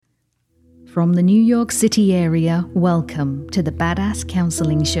From the New York City area, welcome to the Badass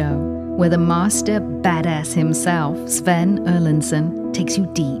Counseling Show, where the master badass himself, Sven takes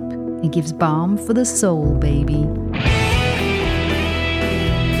you deep and gives balm for the soul, baby.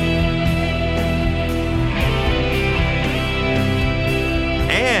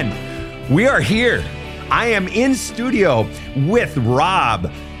 And we are here. I am in studio with Rob.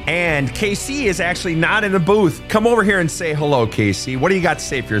 And KC is actually not in the booth. Come over here and say hello, KC. What do you got to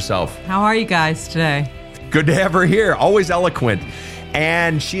say for yourself? How are you guys today? Good to have her here. Always eloquent.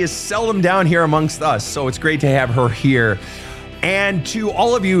 And she is seldom down here amongst us, so it's great to have her here. And to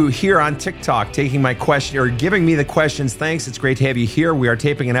all of you here on TikTok taking my question or giving me the questions, thanks. It's great to have you here. We are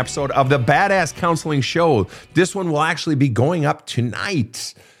taping an episode of the Badass Counseling Show. This one will actually be going up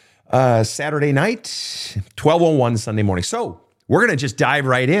tonight, Saturday night, 12:01 Sunday morning. So we're going to just dive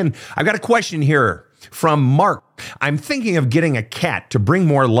right in. I've got a question here from Mark. I'm thinking of getting a cat to bring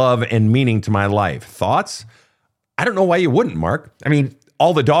more love and meaning to my life. Thoughts? I don't know why you wouldn't, Mark. I mean,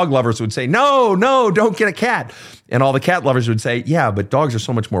 all the dog lovers would say, no, don't get a cat. And all the cat lovers would say, yeah, but dogs are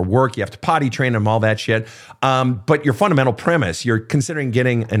so much more work. You have to potty train them, all that shit. But your fundamental premise, you're considering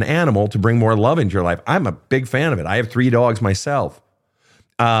getting an animal to bring more love into your life. I'm a big fan of it. I have 3 dogs myself.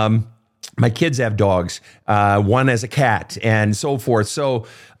 My kids have dogs, one as a cat and so forth. So,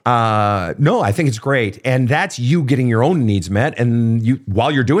 no, I think it's great. And that's you getting your own needs met. And while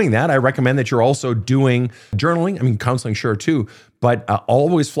you're doing that, I recommend that you're also doing journaling. I mean, counseling, sure, too. But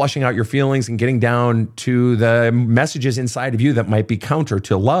always flushing out your feelings and getting down to the messages inside of you that might be counter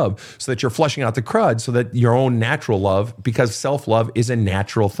to love so that you're flushing out the crud so that your own natural love, because self-love is a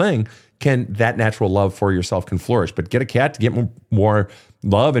natural thing, that natural love for yourself can flourish. But get a cat to get more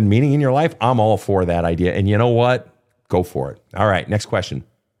love and meaning in your life. I'm all for that idea. And you know what? Go for it. All right, next question.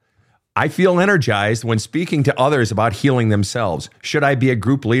 I feel energized when speaking to others about healing themselves. Should I be a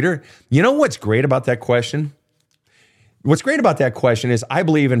group leader? You know what's great about that question? What's great about that question is I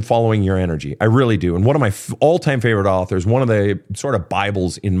believe in following your energy. I really do. And one of my all-time favorite authors, one of the sort of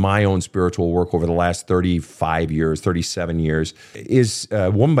Bibles in my own spiritual work over the last 37 years, is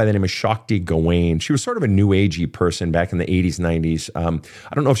a woman by the name of Shakti Gawain. She was sort of a new agey person back in the 80s, 90s.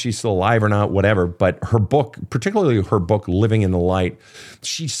 I don't know if she's still alive or not, whatever, but her book, particularly her book, Living in the Light,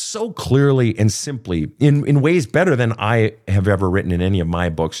 she so clearly and simply, in ways better than I have ever written in any of my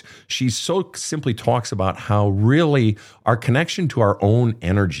books, she so simply talks about how really our connection to our own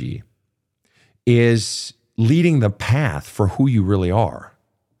energy is leading the path for who you really are.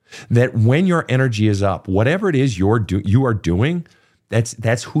 That when your energy is up, whatever it is you are doing,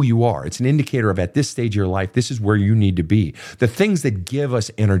 that's who you are. It's an indicator of at this stage of your life, this is where you need to be. The things that give us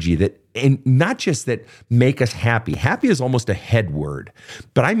energy, and not just that make us happy. Happy is almost a head word,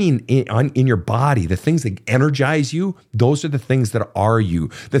 but I mean in your body, the things that energize you, those are the things that are you.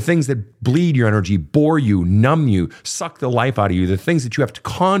 The things that bleed your energy, bore you, numb you, suck the life out of you, the things that you have to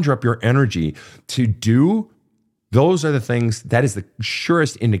conjure up your energy to do, those are the things, that is the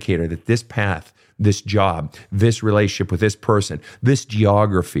surest indicator that this path, this job, this relationship with this person, this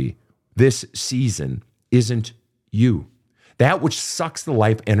geography, this season isn't you. That which sucks the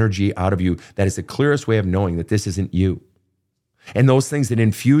life energy out of you, that is the clearest way of knowing that this isn't you. And those things that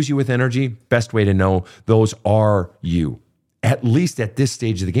infuse you with energy, best way to know those are you. At least at this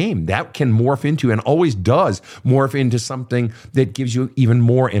stage of the game, that can morph into and always does morph into something that gives you even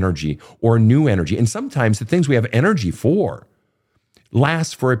more energy or new energy. And sometimes the things we have energy for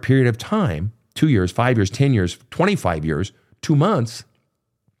last for a period of time, 2 years, 5 years, 10 years, 25 years, 2 months,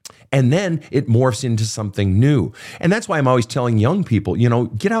 and then it morphs into something new. And that's why I'm always telling young people,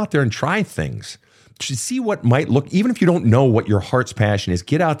 get out there and try things. See what might look, even if you don't know what your heart's passion is,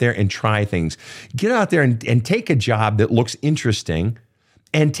 get out there and try things. Get out there and take a job that looks interesting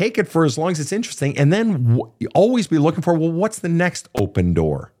and take it for as long as it's interesting. And then always be looking for, what's the next open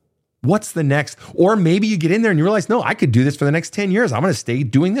door? What's the next? Or maybe you get in there and you realize, no, I could do this for the next 10 years. I'm going to stay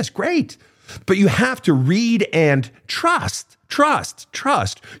doing this. Great. But you have to read and trust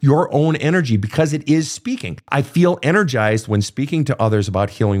your own energy because it is speaking. I feel energized when speaking to others about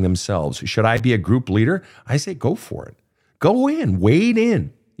healing themselves. Should I be a group leader? I say go for it. Go in, wade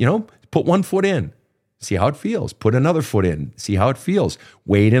in, put one foot in, see how it feels. Put another foot in, see how it feels.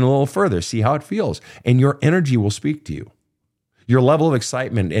 Wade in a little further, see how it feels. And your energy will speak to you. Your level of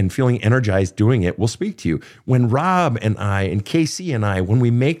excitement and feeling energized doing it will speak to you. When Rob and I and Casey and I, when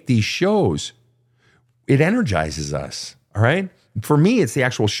we make these shows, it energizes us, all right? For me, it's the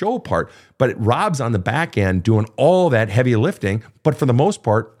actual show part, but Rob's on the back end doing all that heavy lifting. But for the most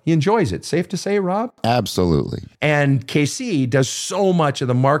part, he enjoys it. Safe to say, Rob? Absolutely. And KC does so much of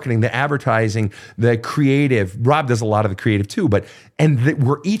the marketing, the advertising, the creative. Rob does a lot of the creative too,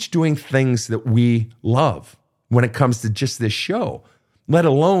 we're each doing things that we love when it comes to just this show, let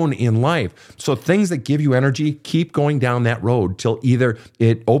alone in life. So things that give you energy, keep going down that road till either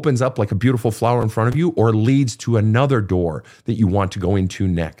it opens up like a beautiful flower in front of you or leads to another door that you want to go into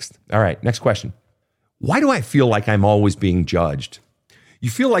next. All right, next question. Why do I feel like I'm always being judged? You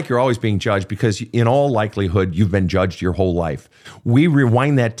feel like you're always being judged because in all likelihood, you've been judged your whole life. We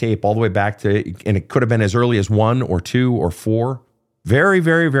rewind that tape all the way back to, and it could have been as early as 1 or 2 or 4. Very,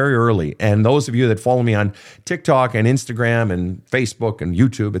 very, very early. And those of you that follow me on TikTok and Instagram and Facebook and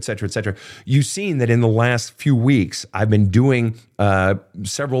YouTube, et cetera, you've seen that in the last few weeks, I've been doing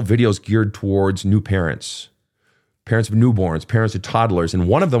several videos geared towards new parents of newborns, parents of toddlers. And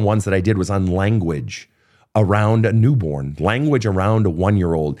one of the ones that I did was on language around a newborn, language around a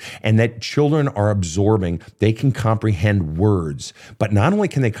 1-year-old, and that children are absorbing. They can comprehend words, but not only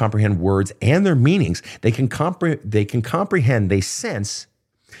can they comprehend words and their meanings, they can comprehend, they sense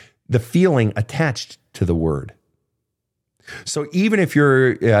the feeling attached to the word. So even if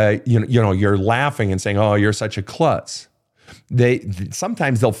you're, you're laughing and saying, "Oh, you're such a klutz,"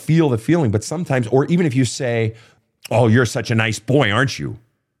 sometimes they'll feel the feeling, but sometimes, or even if you say, "Oh, you're such a nice boy, aren't you?"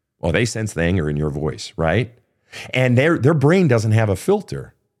 Well, they sense the anger in your voice, right? And their brain doesn't have a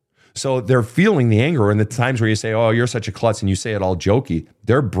filter. So they're feeling the anger. And the times where you say, "Oh, you're such a klutz," and you say it all jokey,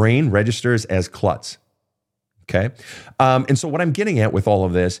 their brain registers as klutz. Okay? And so what I'm getting at with all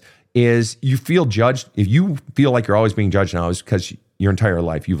of this is you feel judged. If you feel like you're always being judged now, is because your entire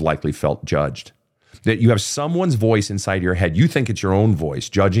life you've likely felt judged. That you have someone's voice inside your head. You think it's your own voice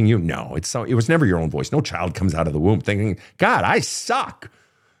judging you. No, it was never your own voice. No child comes out of the womb thinking, "God, I suck.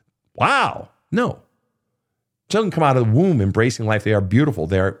 Wow." No. Children come out of the womb embracing life. They are beautiful.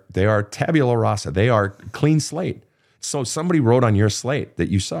 They are tabula rasa. They are clean slate. So somebody wrote on your slate that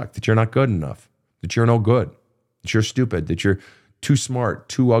you suck, that you're not good enough, that you're no good, that you're stupid, that you're too smart,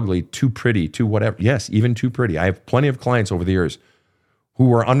 too ugly, too pretty, too whatever. Yes, even too pretty. I have plenty of clients over the years who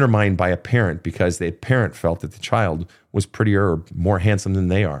were undermined by a parent because the parent felt that the child was prettier or more handsome than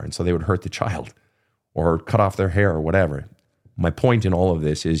they are. And so they would hurt the child or cut off their hair or whatever. My point in all of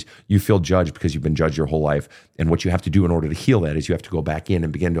this is you feel judged because you've been judged your whole life. And what you have to do in order to heal that is you have to go back in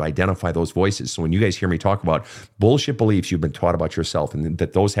and begin to identify those voices. So when you guys hear me talk about bullshit beliefs you've been taught about yourself and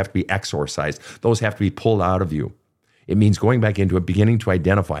that those have to be exorcised, those have to be pulled out of you. It means going back into it, beginning to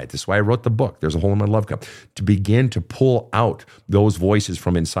identify it. This is why I wrote the book, There's a Hole in My Love Cup, to begin to pull out those voices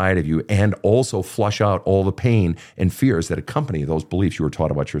from inside of you and also flush out all the pain and fears that accompany those beliefs you were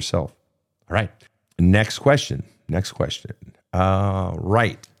taught about yourself. All right. Next question.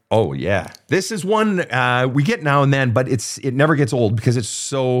 Right. Oh, yeah. This is one we get now and then, but it never gets old because it's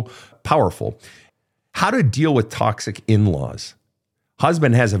so powerful. How to deal with toxic in-laws.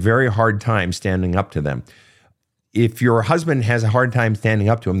 Husband has a very hard time standing up to them. If your husband has a hard time standing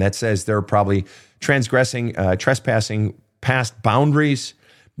up to him, that says they're probably trespassing past boundaries,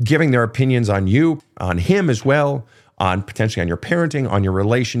 giving their opinions on you, on him as well, on potentially on your parenting, on your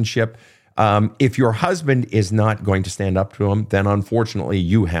relationship. If your husband is not going to stand up to him, then unfortunately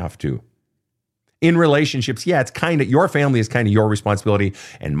you have to. In relationships, yeah, it's kind of, your family is kind of your responsibility,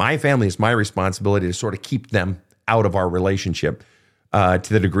 and my family is my responsibility to sort of keep them out of our relationship to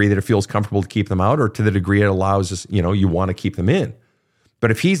the degree that it feels comfortable to keep them out, or to the degree it allows us, you want to keep them in.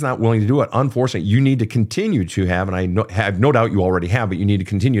 But if he's not willing to do it, unfortunately, you need to continue to have, and I have no doubt you already have, but you need to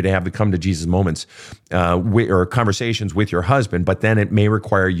continue to have the come to Jesus moments or conversations with your husband. But then it may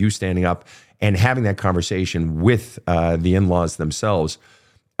require you standing up and having that conversation with the in-laws themselves.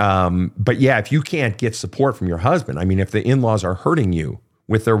 But yeah, if you can't get support from your husband, I mean, if the in-laws are hurting you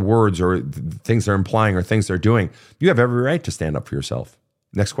with their words or things they're implying or things they're doing, you have every right to stand up for yourself.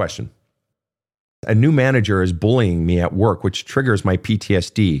 Next question. A new manager is bullying me at work, which triggers my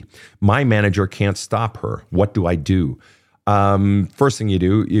PTSD. My manager can't stop her. What do I do? First thing you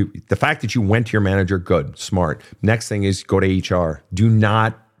do, the fact that you went to your manager, good, smart. Next thing is go to HR. Do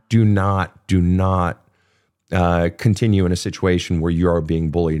not continue in a situation where you are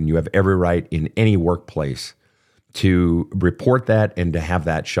being bullied, and you have every right in any workplace to report that and to have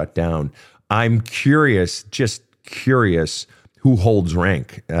that shut down. I'm curious, just curious, who holds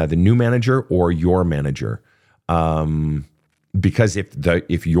rank, the new manager or your manager? Because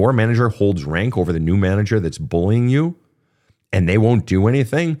if your manager holds rank over the new manager that's bullying you and they won't do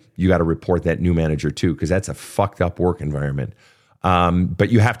anything, you got to report that new manager too, because that's a fucked up work environment. But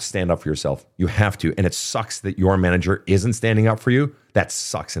you have to stand up for yourself. You have to. And it sucks that your manager isn't standing up for you. That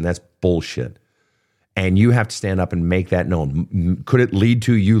sucks. And that's bullshit. And you have to stand up and make that known. Could it lead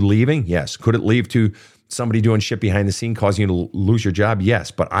to you leaving? Yes. Could it lead to somebody doing shit behind the scene, causing you to lose your job?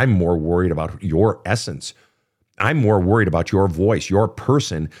 Yes. But I'm more worried about your essence. I'm more worried about your voice, your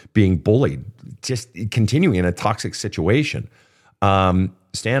person being bullied, just continuing in a toxic situation.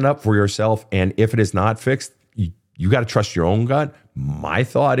 Stand up for yourself. And if it is not fixed, you got to trust your own gut. My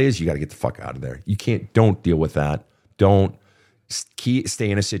thought is you got to get the fuck out of there. Don't deal with that. Don't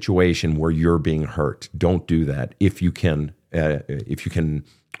stay in a situation where you're being hurt. Don't do that. If you can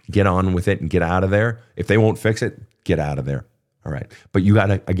get on with it and get out of there. If they won't fix it, get out of there. All right. But you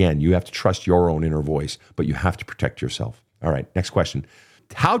have to trust your own inner voice, but you have to protect yourself. All right. Next question.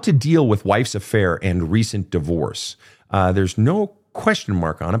 How to deal with wife's affair and recent divorce. There's no question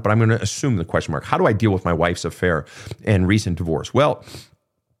mark on it, but I'm going to assume the question mark. How do I deal with my wife's affair and recent divorce? Well,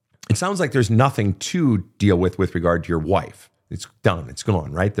 it sounds like there's nothing to deal with regard to your wife. It's done. It's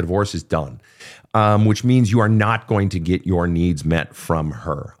gone, right? The divorce is done, which means you are not going to get your needs met from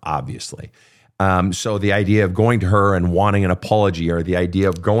her, obviously. So the idea of going to her and wanting an apology, or the idea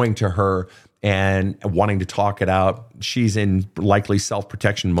of going to her and wanting to talk it out, she's in likely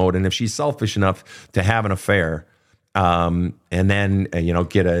self-protection mode. And if she's selfish enough to have an affair and then,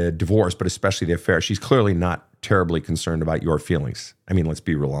 get a divorce, but especially the affair, she's clearly not terribly concerned about your feelings. I mean, let's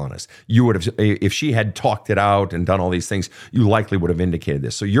be real honest. You would have, if she had talked it out and done all these things, you likely would have indicated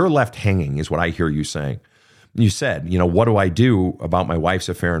this. So you're left hanging is what I hear you saying. You said, what do I do about my wife's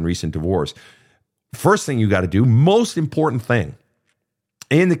affair and recent divorce? First thing you got to do, most important thing,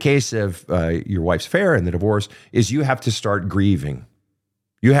 in the case of your wife's affair and the divorce, is you have to start grieving.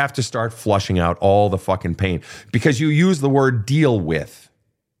 You have to start flushing out all the fucking pain, because you use the word deal with.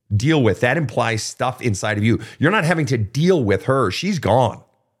 Deal with. That implies stuff inside of you. You're not having to deal with her. She's gone,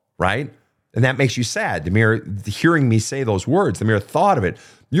 right? And that makes you sad. The mere hearing me say those words, the mere thought of it,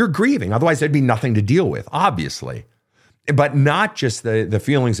 you're grieving. Otherwise, there'd be nothing to deal with, obviously. But not just the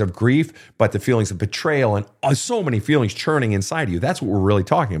feelings of grief, but the feelings of betrayal and so many feelings churning inside of you. That's what we're really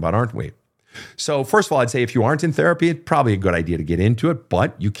talking about, aren't we? So first of all, I'd say if you aren't in therapy, it's probably a good idea to get into it,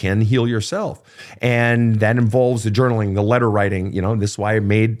 but you can heal yourself. And that involves the journaling, the letter writing. This is why I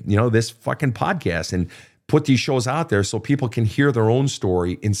made, this fucking podcast and put these shows out there so people can hear their own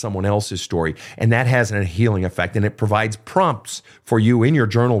story in someone else's story. And that has a healing effect, and it provides prompts for you in your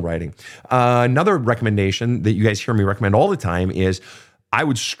journal writing. Another recommendation that you guys hear me recommend all the time is I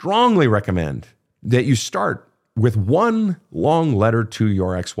would strongly recommend that you start with one long letter to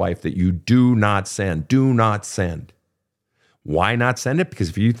your ex-wife that you do not send. Do not send. Why not send it? Because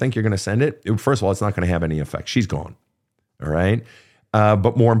if you think you're going to send it, first of all, it's not going to have any effect. She's gone. All right.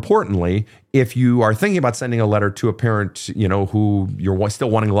 But more importantly, if you are thinking about sending a letter to a parent, who you're still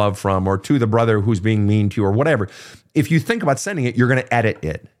wanting love from, or to the brother who's being mean to you, or whatever, if you think about sending it, you're going to edit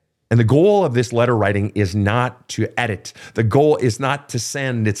it. And the goal of this letter writing is not to edit. The goal is not to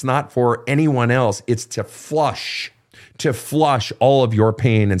send. It's not for anyone else. It's to flush all of your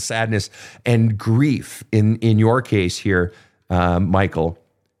pain and sadness and grief. In your case here, Michael,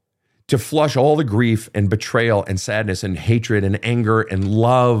 to flush all the grief and betrayal and sadness and hatred and anger and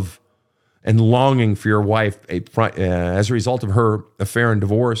love and longing for your wife as a result of her affair and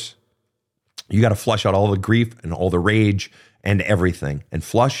divorce. You got to flush out all the grief and all the rage and everything, and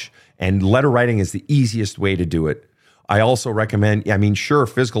flush. And letter writing is the easiest way to do it. I also recommend, sure,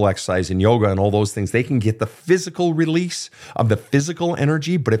 physical exercise and yoga and all those things, they can get the physical release of the physical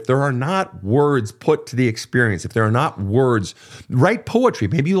energy. But if there are not words put to the experience, if there are not words, write poetry.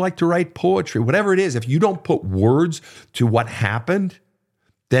 Maybe you like to write poetry, whatever it is. If you don't put words to what happened,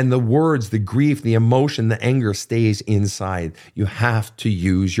 then the words, the grief, the emotion, the anger stays inside. You have to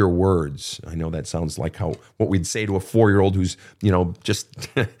use your words. I know that sounds like what we'd say to a 4-year-old who's, just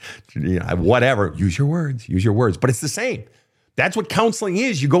whatever. Use your words. But it's the same. That's what counseling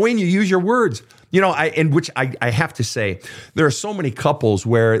is. You go in, you use your words. I have to say, there are so many couples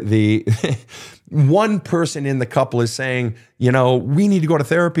where the one person in the couple is saying, we need to go to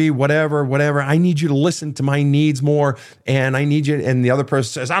therapy, whatever. I need you to listen to my needs more. And I need you. And the other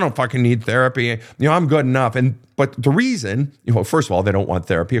person says, I don't fucking need therapy. I'm good enough. But the reason, first of all, they don't want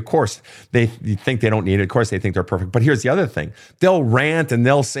therapy. Of course, they think they don't need it. Of course, they think they're perfect. But here's the other thing. They'll rant and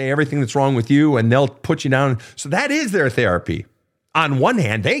they'll say everything that's wrong with you and they'll put you down. So that is their therapy. On one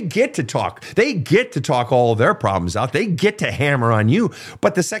hand, they get to talk. They get to talk all of their problems out. They get to hammer on you.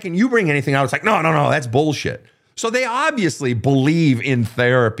 But the second you bring anything out, it's like, no, that's bullshit. So they obviously believe in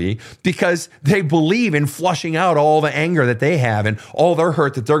therapy because they believe in flushing out all the anger that they have and all their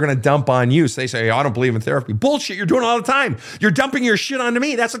hurt that they're going to dump on you. So they say, I don't believe in therapy. Bullshit, you're doing it all the time. You're dumping your shit onto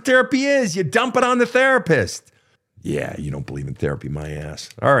me. That's what therapy is. You dump it on the therapist. Yeah, you don't believe in therapy, my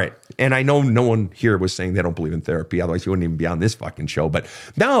ass. All right. And I know no one here was saying they don't believe in therapy. Otherwise, you wouldn't even be on this fucking show. But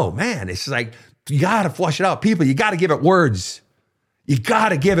no, man, it's like, you got to flush it out. People, you got to give it words. You got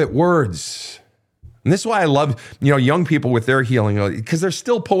to give it words. And this is why I love, young people with their healing, because they're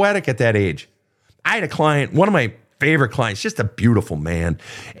still poetic at that age. I had a client, one of my favorite clients, just a beautiful man,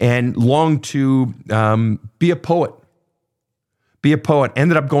 and longed to be a poet. Be a poet.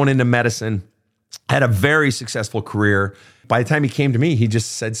 Ended up going into medicine. Had a very successful career. By the time he came to me, he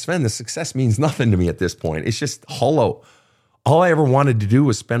just said, Sven, the success means nothing to me at this point. It's just hollow. All I ever wanted to do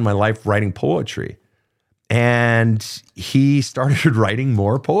was spend my life writing poetry. And he started writing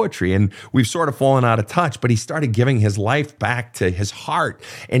more poetry, and we've sort of fallen out of touch, but he started giving his life back to his heart.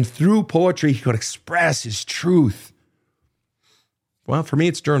 And through poetry, he could express his truth. Well, for me,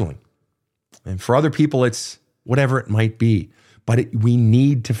 it's journaling. And for other people, it's whatever it might be. But we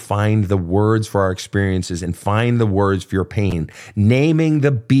need to find the words for our experiences and find the words for your pain. Naming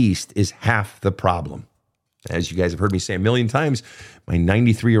the beast is half the problem. As you guys have heard me say a million times, my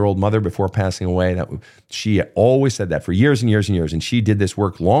 93-year-old mother, before passing away, she always said that for years and years and years. And she did this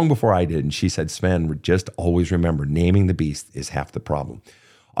work long before I did. And she said, Sven, just always remember, naming the beast is half the problem.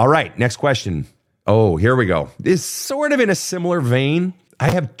 All right, next question. Oh, here we go. This is sort of in a similar vein.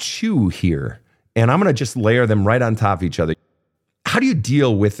 I have two here, and I'm going to just layer them right on top of each other. How do you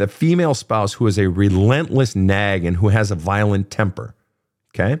deal with a female spouse who is a relentless nag and who has a violent temper?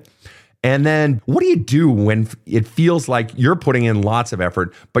 Okay. And then what do you do when it feels like you're putting in lots of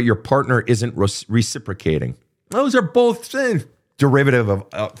effort, but your partner isn't reciprocating? Those are both derivative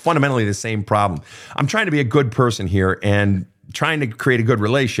of fundamentally the same problem. I'm trying to be a good person here and trying to create a good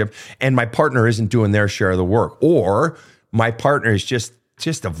relationship, and my partner isn't doing their share of the work, or my partner is just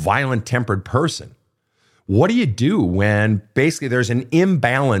a violent tempered person. What do you do when basically there's an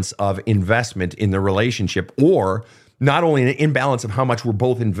imbalance of investment in the relationship, or not only an imbalance of how much we're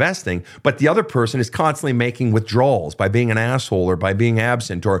both investing, but the other person is constantly making withdrawals by being an asshole or by being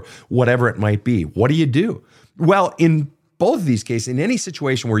absent or whatever it might be? What do you do? Well, in both of these cases, in any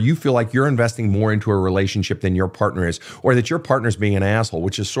situation where you feel like you're investing more into a relationship than your partner is, or that your partner's being an asshole,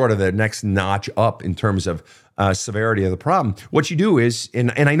 which is sort of the next notch up in terms of severity of the problem, what you do is,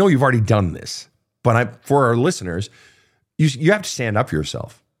 and I know you've already done this, but for our listeners, you have to stand up for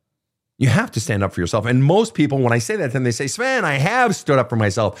yourself. You have to stand up for yourself. And most people, when I say that, then they say, Sven, I have stood up for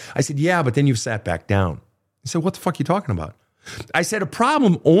myself. I said, yeah, but then you've sat back down. I said, what the fuck are you talking about? I said, a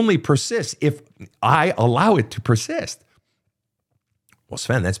problem only persists if I allow it to persist. Well,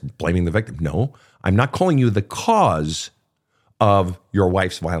 Sven, that's blaming the victim. No, I'm not calling you the cause of your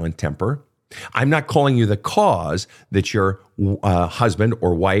wife's violent temper. I'm not calling you the cause that your husband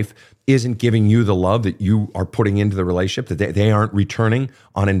or wife isn't giving you the love that you are putting into the relationship, that they aren't returning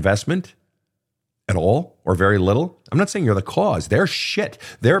on investment at all or very little. I'm not saying you're the cause. Their shit,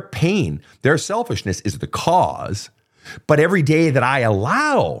 their pain, their selfishness is the cause. But every day that I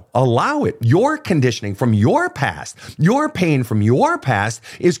allow it, your conditioning from your past, your pain from your past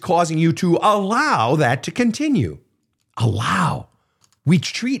is causing you to allow that to continue. Allow.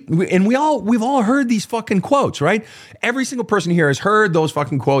 We've all heard these fucking quotes, right? Every single person here has heard those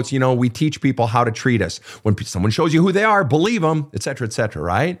fucking quotes. We teach people how to treat us. When someone shows you who they are, believe them, et cetera,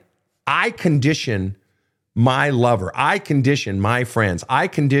 right? I condition my lover. I condition my friends. I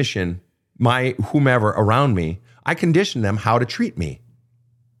condition my whomever around me. I condition them how to treat me,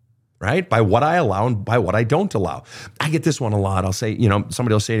 right? By what I allow and by what I don't allow. I get this one a lot. I'll say,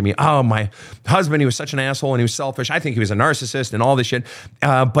 somebody will say to me, oh, my husband, he was such an asshole and he was selfish. I think he was a narcissist and all this shit.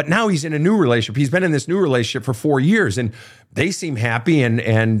 But now he's in a new relationship. He's been in this new relationship for 4 years and they seem happy and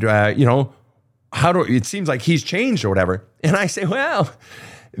it seems like he's changed or whatever. And I say, well,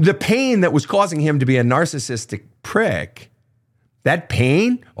 the pain that was causing him to be a narcissistic prick, that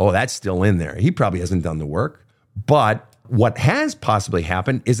pain, that's still in there. He probably hasn't done the work. But what has possibly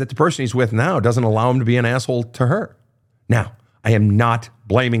happened is that the person he's with now doesn't allow him to be an asshole to her. Now, I am not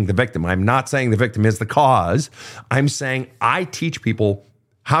blaming the victim. I'm not saying the victim is the cause. I'm saying I teach people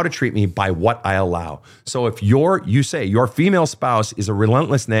how to treat me by what I allow. So if you say your female spouse is a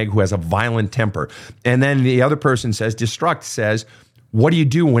relentless nag who has a violent temper, and then the other person says, what do you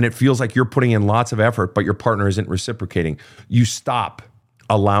do when it feels like you're putting in lots of effort, but your partner isn't reciprocating? You stop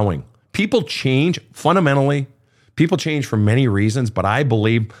allowing. People change fundamentally. People change for many reasons, but I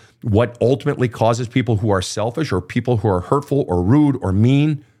believe what ultimately causes people who are selfish or people who are hurtful or rude or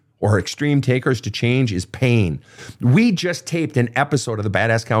mean or extreme takers to change is pain. We just taped an episode of the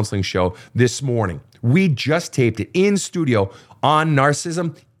Badass Counseling Show this morning. We just taped it in studio on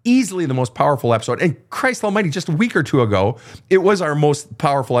narcissism, easily the most powerful episode. And Christ almighty, just a week or two ago, it was our most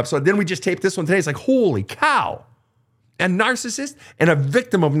powerful episode. Then we just taped this one today. It's like, holy cow. A narcissist and a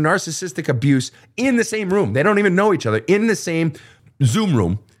victim of narcissistic abuse in the same room. They don't even know each other, in the same Zoom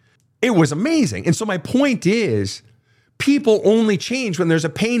room. It was amazing. And so my point is, people only change when there's a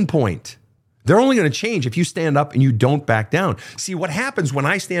pain point. They're only going to change if you stand up and you don't back down. See, what happens when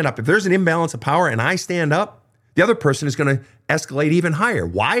I stand up, if there's an imbalance of power and I stand up, the other person is going to escalate even higher.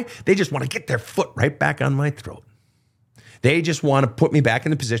 Why? They just want to get their foot right back on my throat. They just want to put me back in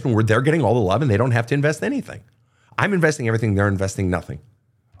the position where they're getting all the love and they don't have to invest anything. I'm investing everything, they're investing nothing.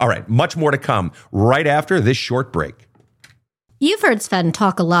 All right, much more to come right after this short break. You've heard Sven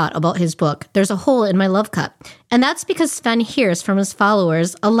talk a lot about his book, There's a Hole in My Love Cup. And that's because Sven hears from his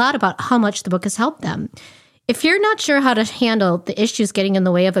followers a lot about how much the book has helped them. If you're not sure how to handle the issues getting in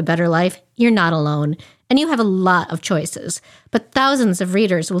the way of a better life, you're not alone. And you have a lot of choices. But thousands of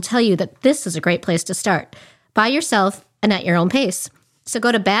readers will tell you that this is a great place to start, by yourself and at your own pace. So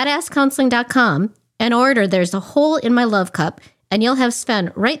go to badasscounseling.com and order There's a Hole in My Love Cup, and you'll have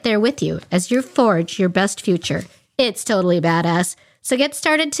Sven right there with you as you forge your best future. It's totally badass. So get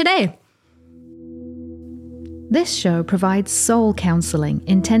started today. This show provides soul counseling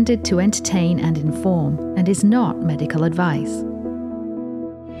intended to entertain and inform and is not medical advice.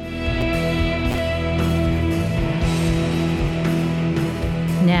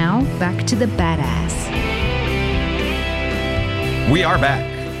 Now, back to the badass. We are back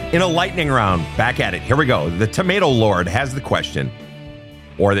in a lightning round. Back at it. Here we go. The Tomato Lord has the question,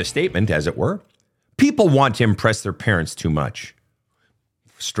 or the statement, as it were. People want to impress their parents too much.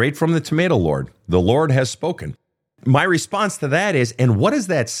 Straight from the Tomato Lord. The Lord has spoken. My response to that is, and what does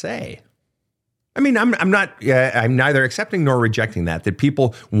that say? I mean, I'm neither accepting nor rejecting that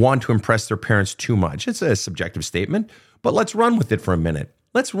people want to impress their parents too much. It's a subjective statement, but let's run with it for a minute.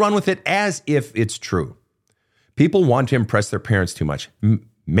 Let's run with it as if it's true. People want to impress their parents too much.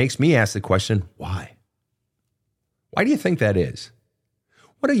 Makes me ask the question, why? Why do you think that is?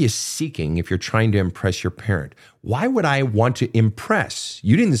 What are you seeking if you're trying to impress your parent? Why would I want to impress?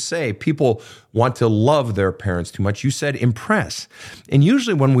 You didn't say people want to love their parents too much. You said impress. And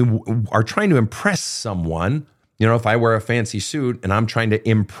usually when we are trying to impress someone, if I wear a fancy suit and I'm trying to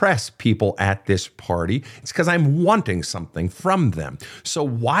impress people at this party, it's because I'm wanting something from them. So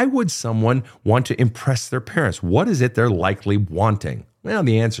why would someone want to impress their parents? What is it they're likely wanting? Well,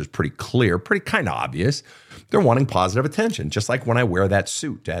 the answer is pretty clear, pretty kind of obvious. They're wanting positive attention, just like when I wear that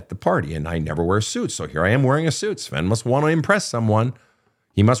suit at the party, and I never wear suits. So here I am wearing a suit. Sven must want to impress someone.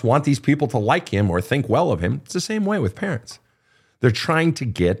 He must want these people to like him or think well of him. It's the same way with parents. They're trying to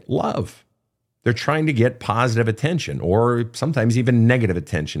get love. They're trying to get positive attention, or sometimes even negative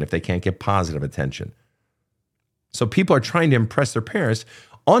attention if they can't get positive attention. So people are trying to impress their parents.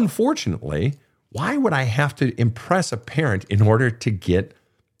 Unfortunately, why would I have to impress a parent in order to get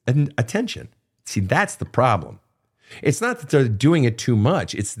attention? See, that's the problem. It's not that they're doing it too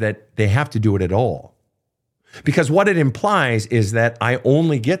much. It's that they have to do it at all. Because what it implies is that I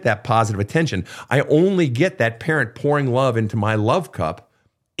only get that positive attention. I only get that parent pouring love into my love cup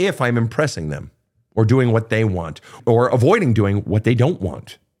if I'm impressing them or doing what they want or avoiding doing what they don't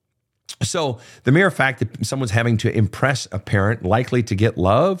want. So the mere fact that someone's having to impress a parent likely to get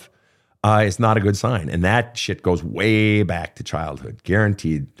love is not a good sign. And that shit goes way back to childhood.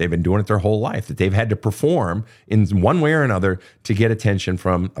 Guaranteed. They've been doing it their whole life, that they've had to perform in one way or another to get attention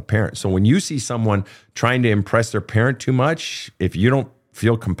from a parent. So when you see someone trying to impress their parent too much, if you don't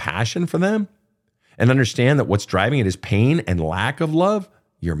feel compassion for them and understand that what's driving it is pain and lack of love,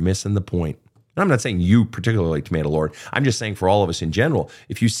 you're missing the point. And I'm not saying you particularly, Tomato Lord. I'm just saying for all of us in general,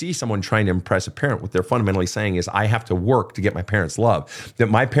 if you see someone trying to impress a parent, what they're fundamentally saying is, I have to work to get my parents' love. That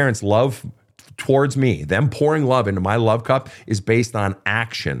my parents' love towards me, them pouring love into my love cup, is based on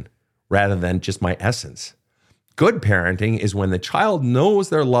action rather than just my essence. Good parenting is when the child knows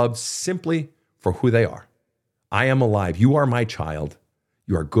they're loved simply for who they are. I am alive. You are my child.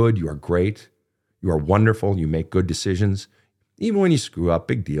 You are good. You are great. You are wonderful. You make good decisions. Even when you screw up,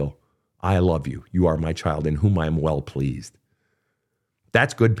 big deal. I love you. You are my child in whom I am well pleased.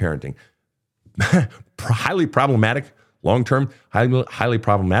 That's good parenting. Highly problematic, long-term, highly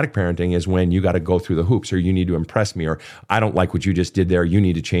problematic parenting is when you got to go through the hoops, or you need to impress me, or I don't like what you just did there. You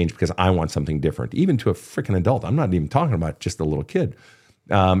need to change because I want something different. Even to a freaking adult. I'm not even talking about just a little kid.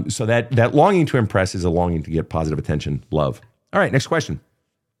 So that longing to impress is a longing to get positive attention, love. All right, next question.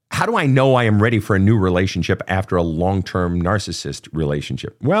 How do I know I am ready for a new relationship after a long-term narcissist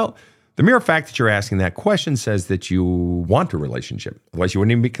relationship? Well, the mere fact that you're asking that question says that you want a relationship. Otherwise, you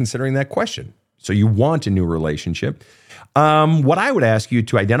wouldn't even be considering that question. So you want a new relationship. What I would ask you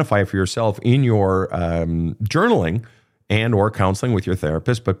to identify for yourself in your journaling and or counseling with your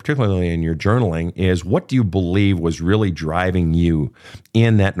therapist, but particularly in your journaling, is what do you believe was really driving you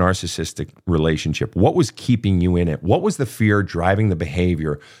in that narcissistic relationship? What was keeping you in it? What was the fear driving the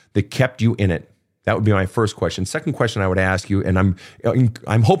behavior that kept you in it? That would be my first question. Second question I would ask you, and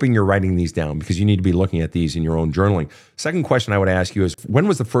I'm hoping you're writing these down because you need to be looking at these in your own journaling. Second question I would ask you is, when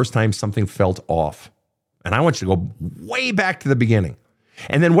was the first time something felt off? And I want you to go way back to the beginning.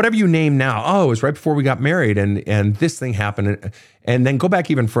 And then whatever you name now, oh, it was right before we got married and this thing happened. And then go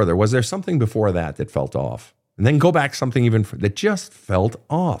back even further. Was there something before that felt off? And then go back something even that just felt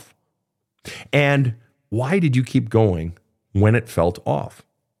off. And why did you keep going when it felt off?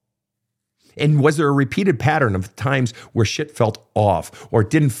 And was there a repeated pattern of times where shit felt off or it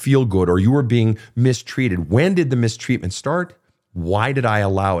didn't feel good or you were being mistreated? When did the mistreatment start? Why did I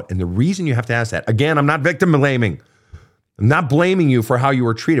allow it? And the reason you have to ask that, again, I'm not victim blaming. I'm not blaming you for how you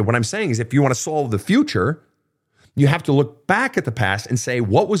were treated. What I'm saying is if you want to solve the future, you have to look back at the past and say,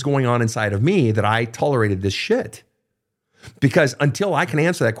 what was going on inside of me that I tolerated this shit? Because until I can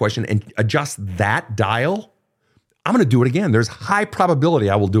answer that question and adjust that dial, I'm going to do it again. There's high probability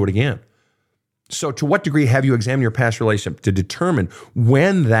I will do it again. So to what degree have you examined your past relationship to determine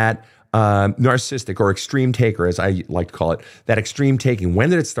when that narcissistic or extreme taker, as I like to call it, that extreme taking, when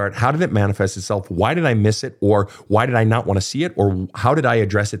did it start? How did it manifest itself? Why did I miss it? Or why did I not want to see it? Or how did I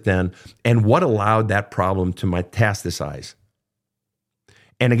address it then? And what allowed that problem to metastasize?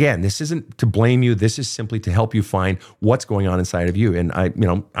 And again, this isn't to blame you. This is simply to help you find what's going on inside of you. And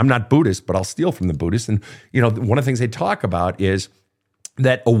I'm not Buddhist, but I'll steal from the Buddhists. And, one of the things they talk about is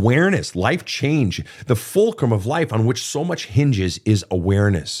that awareness, life change, the fulcrum of life on which so much hinges is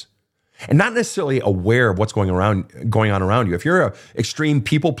awareness. And not necessarily aware of what's going on around you. If you're an extreme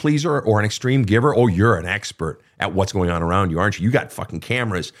people pleaser or an extreme giver, oh, you're an expert at what's going on around you, aren't you? You got fucking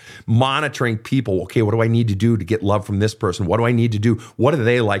cameras monitoring people. Okay, what do I need to do to get love from this person? What do I need to do? What do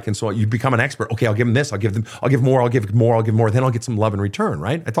they like? And so you become an expert. Okay, I'll give them this. I'll give more. Then I'll get some love in return,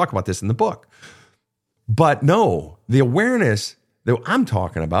 right? I talk about this in the book. But no, the awareness that I'm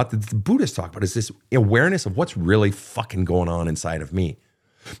talking about, that the Buddhists talk about, is this awareness of what's really fucking going on inside of me.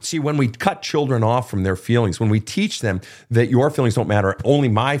 See, when we cut children off from their feelings, when we teach them that your feelings don't matter, only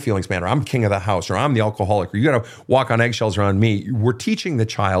my feelings matter, I'm king of the house, or I'm the alcoholic, or you got to walk on eggshells around me, we're teaching the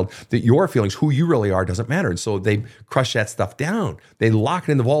child that your feelings, who you really are, doesn't matter. And so they crush that stuff down. They lock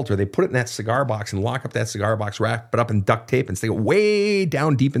it in the vault, or they put it in that cigar box and lock up that cigar box, wrap it up in duct tape and stick it way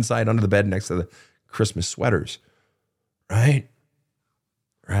down deep inside under the bed next to the Christmas sweaters, right?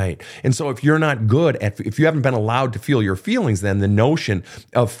 Right. And so if you're not good if you haven't been allowed to feel your feelings, then the notion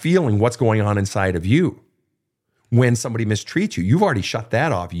of feeling what's going on inside of you when somebody mistreats you, you've already shut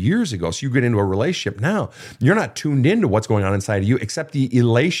that off years ago. So you get into a relationship now, you're not tuned into what's going on inside of you, except the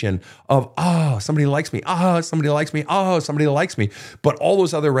elation of, oh, somebody likes me. Oh, somebody likes me. Oh, somebody likes me. But all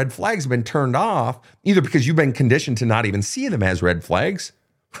those other red flags have been turned off, either because you've been conditioned to not even see them as red flags,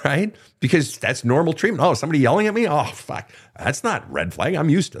 right? Because that's normal treatment. Oh, somebody yelling at me? Oh, fuck. That's not red flag. I'm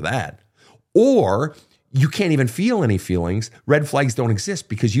used to that. Or you can't even feel any feelings. Red flags don't exist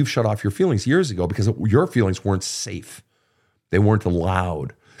because you've shut off your feelings years ago because your feelings weren't safe. They weren't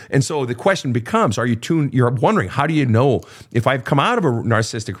allowed. And so the question becomes, are you tuned? You're wondering, how do you know if I've come out of a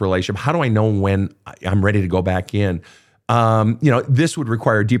narcissistic relationship? How do I know when I'm ready to go back in? This would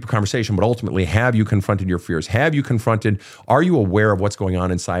require a deeper conversation, but ultimately, have you confronted your fears? Are you aware of what's going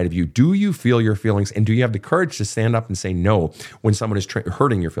on inside of you? Do you feel your feelings? And do you have the courage to stand up and say no when someone is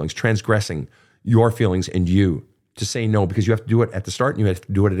hurting your feelings, transgressing your feelings and you? To say no, because you have to do it at the start and you have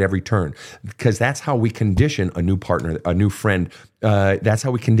to do it at every turn, because that's how we condition a new partner, a new friend. That's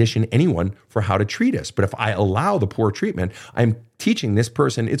how we condition anyone for how to treat us. But if I allow the poor treatment, I'm teaching this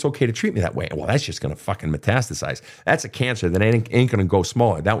person it's okay to treat me that way. Well, that's just going to fucking metastasize. That's a cancer that ain't going to go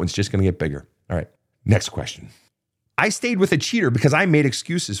smaller. That one's just going to get bigger. All right, next question. I stayed with a cheater because I made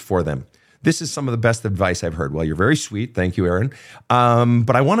excuses for them. This is some of the best advice I've heard. Well, you're very sweet. Thank you, Aaron.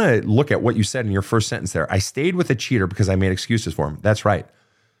 But I want to look at what you said in your first sentence there. I stayed with a cheater because I made excuses for him. That's right.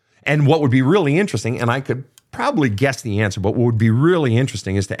 And what would be really interesting, and I could probably guess the answer, but what would be really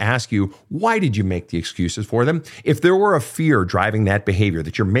interesting is to ask you, why did you make the excuses for them? If there were a fear driving that behavior,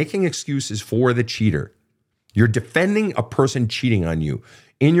 that you're making excuses for the cheater, you're defending a person cheating on you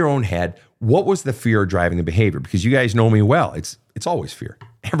in your own head, what was the fear driving the behavior? Because you guys know me well. It's always fear.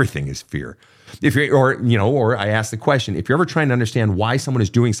 Everything is fear. Or I ask the question, if you're ever trying to understand why someone is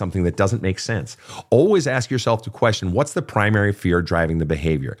doing something that doesn't make sense, always ask yourself the question, what's the primary fear driving the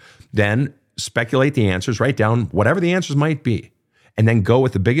behavior? Then speculate the answers, write down whatever the answers might be, and then go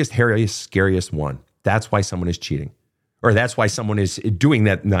with the biggest, hairiest, scariest one. That's why someone is cheating. Or that's why someone is doing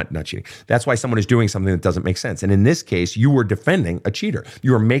that, not cheating. That's why someone is doing something that doesn't make sense. And in this case, you were defending a cheater.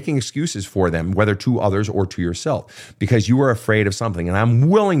 You were making excuses for them, whether to others or to yourself, because you were afraid of something. And I'm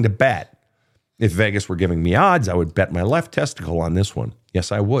willing to bet, if Vegas were giving me odds, I would bet my left testicle on this one.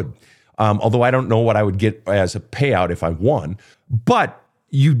 Yes, I would. Although I don't know what I would get as a payout if I won. But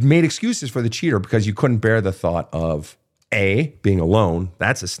you made excuses for the cheater because you couldn't bear the thought of A, being alone.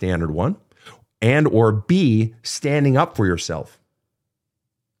 That's a standard one. And or B, standing up for yourself.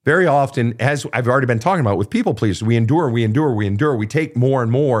 Very often, as I've already been talking about with people pleasers, we endure. We take more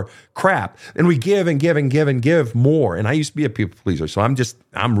and more crap, and we give and give and give and give more. And I used to be a people pleaser, so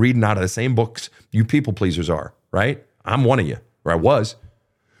I'm reading out of the same books you people pleasers are, right? I'm one of you, or I was.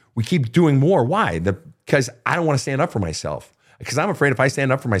 We keep doing more. Why? Because I don't want to stand up for myself. Because I'm afraid if I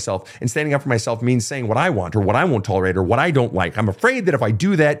stand up for myself, and standing up for myself means saying what I want or what I won't tolerate or what I don't like. I'm afraid that if I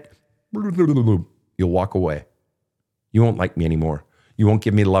do that, you'll walk away. You won't like me anymore. You won't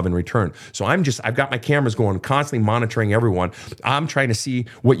give me love in return. So I've got my cameras going, constantly monitoring everyone. I'm trying to see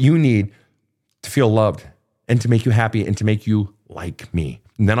what you need to feel loved and to make you happy and to make you like me.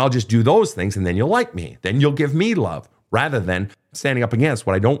 And then I'll just do those things and then you'll like me. Then you'll give me love rather than standing up against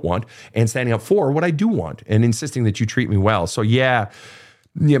what I don't want and standing up for what I do want and insisting that you treat me well. So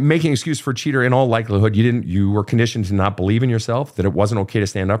making excuse for a cheater, in all likelihood, you were conditioned to not believe in yourself, that it wasn't okay to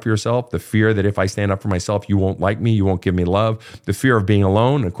stand up for yourself. The fear that if I stand up for myself, you won't like me, you won't give me love. The fear of being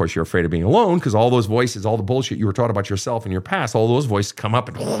alone. Of course, you're afraid of being alone because all those voices, all the bullshit you were taught about yourself in your past, all those voices come up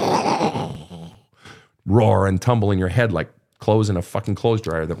and roar and tumble in your head like clothes in a fucking clothes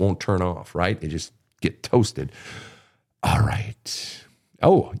dryer that won't turn off, right? They just get toasted. All right.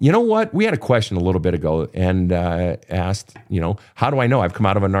 Oh, you know what? We had a question a little bit ago and asked, how do I know I've come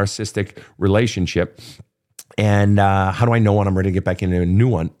out of a narcissistic relationship? And how do I know when I'm ready to get back into a new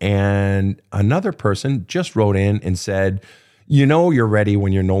one? And another person just wrote in and said, you're ready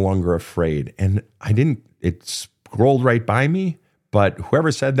when you're no longer afraid. And it scrolled right by me, but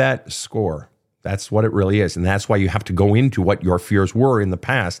whoever said that, score. That's what it really is. And that's why you have to go into what your fears were in the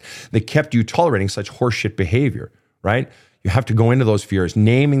past that kept you tolerating such horseshit behavior, right? You have to go into those fears.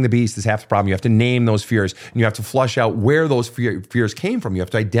 Naming the beast is half the problem. You have to name those fears, and you have to flush out where those fears came from. You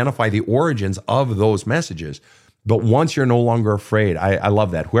have to identify the origins of those messages. But once you're no longer afraid, I love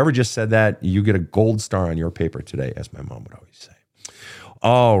that. Whoever just said that, you get a gold star on your paper today, as my mom would always say.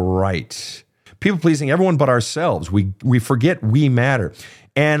 All right. People pleasing everyone but ourselves. We forget we matter.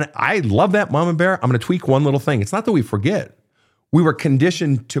 And I love that, Mama Bear. I'm going to tweak one little thing. It's not that we forget. We were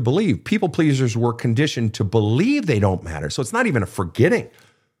conditioned to believe. People pleasers were conditioned to believe they don't matter. So it's not even a forgetting.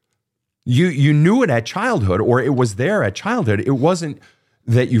 You knew it at childhood, or it was there at childhood. It wasn't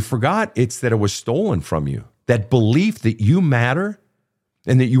that you forgot. It's that it was stolen from you. That belief that you matter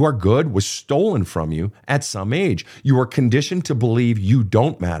and that you are good was stolen from you at some age. You were conditioned to believe you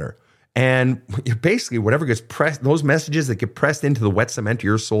don't matter. And basically, whatever gets pressed, those messages that get pressed into the wet cement of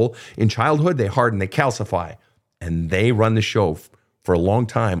your soul in childhood, they harden, they calcify. And they run the show for a long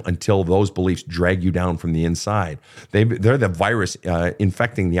time until those beliefs drag you down from the inside. They're the virus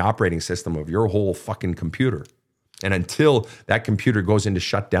infecting the operating system of your whole fucking computer. And until that computer goes into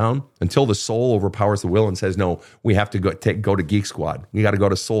shutdown, until the soul overpowers the will and says, no, we have to go to Geek Squad. We got to go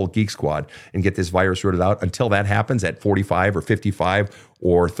to Soul Geek Squad and get this virus rooted out. Until that happens at 45 or 55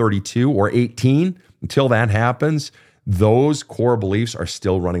 or 32 or 18, until that happens, those core beliefs are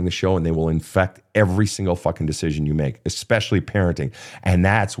still running the show, and they will infect every single fucking decision you make, especially parenting. And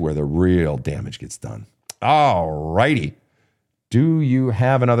that's where the real damage gets done. All righty. Do you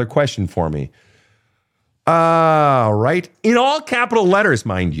have another question for me? All right. In all capital letters,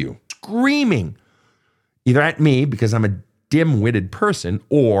 mind you, screaming either at me because I'm a dim-witted person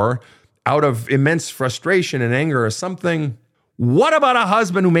or out of immense frustration and anger or something. What about a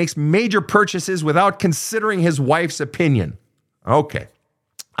husband who makes major purchases without considering his wife's opinion? Okay.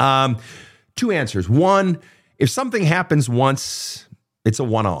 Two answers. One, if something happens once, it's a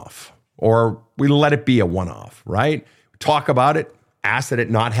one-off, or we let it be a one-off, right? Talk about it, ask that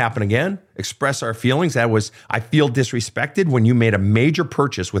it not happen again, express our feelings. That was, I feel disrespected when you made a major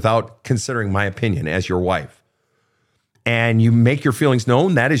purchase without considering my opinion as your wife. And you make your feelings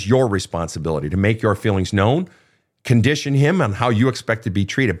known. That is your responsibility to make your feelings known. Condition him on how you expect to be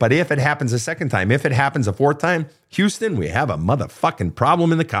treated. But if it happens a second time, if it happens a fourth time, Houston, we have a motherfucking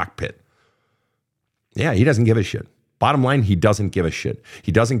problem in the cockpit. Yeah, he doesn't give a shit. Bottom line, he doesn't give a shit.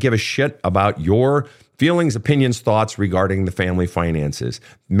 He doesn't give a shit about your feelings, opinions, thoughts regarding the family finances.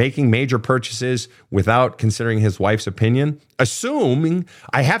 Making major purchases without considering his wife's opinion.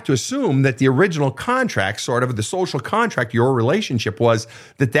 I have to assume that the original contract, sort of the social contract, your relationship was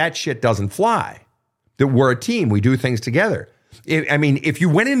that shit doesn't fly. That we're a team, we do things together. If you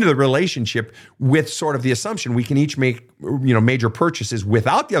went into the relationship with sort of the assumption we can each make, major purchases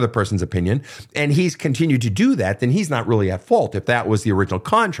without the other person's opinion, and he's continued to do that, then he's not really at fault if that was the original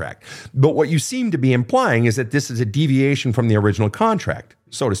contract. But what you seem to be implying is that this is a deviation from the original contract,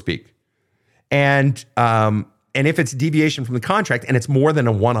 so to speak. And if it's a deviation from the contract and it's more than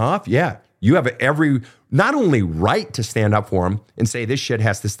a one-off, yeah, you have every not only right to stand up for him and say this shit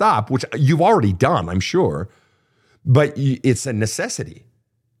has to stop, which you've already done, I'm sure, but it's a necessity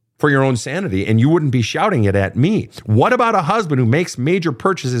for your own sanity, and you wouldn't be shouting it at me. What about a husband who makes major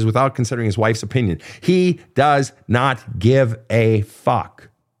purchases without considering his wife's opinion? He does not give a fuck.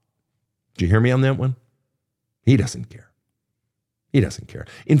 Did you hear me on that one? He doesn't care. He doesn't care.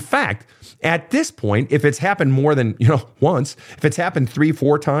 In fact, at this point, if it's happened more than, once, if it's happened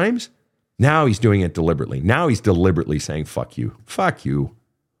 3-4 times, now he's doing it deliberately. Now he's deliberately saying, fuck you. Fuck you.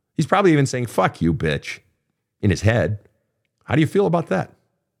 He's probably even saying, fuck you, bitch, in his head. How do you feel about that?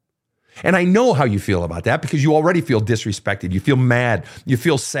 And I know how you feel about that because you already feel disrespected. You feel mad. You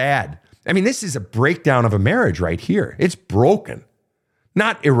feel sad. I mean, this is a breakdown of a marriage right here. It's broken.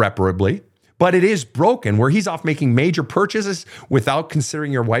 Not irreparably, but it is broken where he's off making major purchases without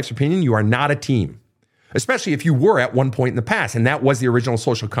considering your wife's opinion. You are not a team, especially if you were at one point in the past and that was the original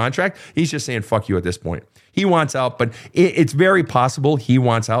social contract. He's just saying, fuck you at this point. He wants out, but it's very possible he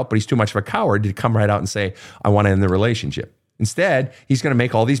wants out, but he's too much of a coward to come right out and say, I want to end the relationship. Instead, he's going to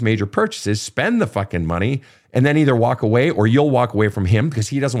make all these major purchases, spend the fucking money, and then either walk away or you'll walk away from him because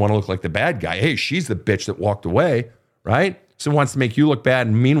he doesn't want to look like the bad guy. Hey, she's the bitch that walked away, right? So he wants to make you look bad.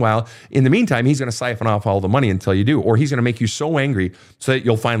 And meanwhile, in the meantime, he's going to siphon off all the money until you do. Or he's going to make you so angry so that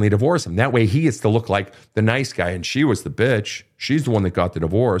you'll finally divorce him. That way he gets to look like the nice guy and she was the bitch. She's the one that got the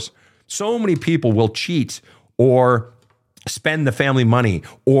divorce. So many people will cheat or spend the family money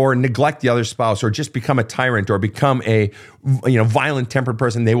or neglect the other spouse or just become a tyrant or become a violent tempered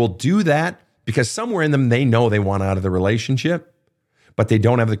person. They will do that because somewhere in them they know they want out of the relationship, but they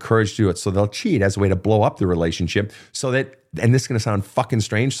don't have the courage to do it. So they'll cheat as a way to blow up the relationship so that, and this is going to sound fucking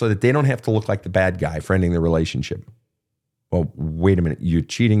strange, so that they don't have to look like the bad guy for ending the relationship. Well, wait a minute, you're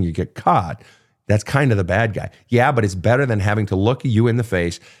cheating, you get caught. That's kind of the bad guy. Yeah, but it's better than having to look you in the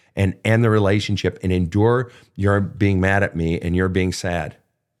face and end the relationship and endure your being mad at me and you're being sad.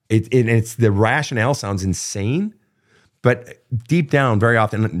 It's the rationale sounds insane, but deep down, very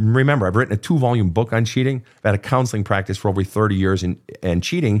often, remember, I've written a 2-volume book on cheating. I've had a counseling practice for over 30 years and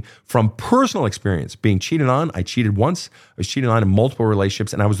cheating from personal experience. Being cheated on, I cheated once. I was cheated on in multiple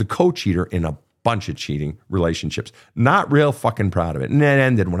relationships, and I was the co-cheater in a bunch of cheating relationships. Not real fucking proud of it. And it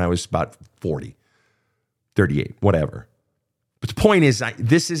ended when I was about 40, 38, whatever. But the point is,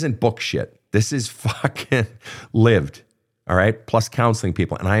 this isn't book shit. This is fucking lived, all right? Plus counseling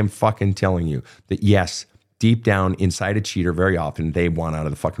people. And I am fucking telling you that yes, deep down inside a cheater, very often they want out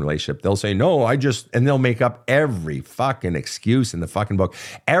of the fucking relationship. They'll say, no, and they'll make up every fucking excuse in the fucking book,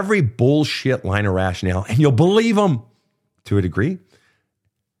 every bullshit line of rationale, and you'll believe them to a degree.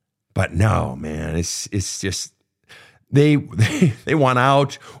 But no, man, it's just, they want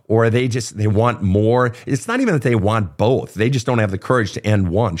out or they want more. It's not even that they want both. They just don't have the courage to end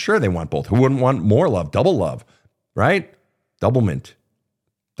one. Sure, they want both. Who wouldn't want more love? Double love, right? Double mint,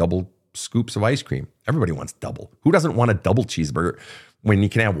 double scoops of ice cream. Everybody wants double. Who doesn't want a double cheeseburger when you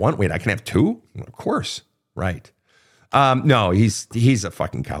can have one? Wait, I can have two? Of course, right? No, he's a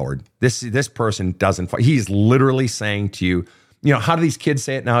fucking coward. This person doesn't. He's literally saying to you, how do these kids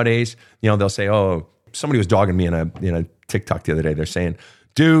say it nowadays? They'll say, oh, somebody was dogging me in a TikTok the other day. They're saying,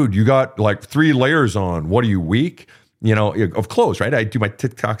 dude, you got like 3 layers on. What are you, weak? Of clothes, right? I do my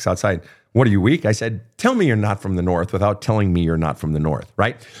TikToks outside. What are you, weak? I said, tell me you're not from the North without telling me you're not from the North,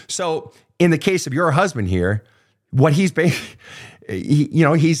 right? So in the case of your husband here, what he's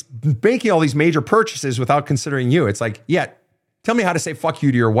he's making all these major purchases without considering you. It's like, yeah, tell me how to say fuck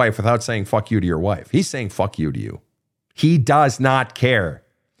you to your wife without saying fuck you to your wife. He's saying fuck you to you. He does not care.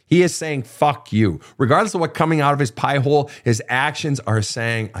 He is saying, fuck you. Regardless of what coming out of his pie hole, his actions are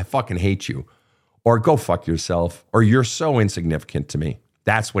saying, I fucking hate you. Or go fuck yourself. Or you're so insignificant to me.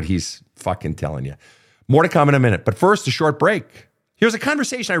 That's what he's fucking telling you. More to come in a minute. But first, a short break. Here's a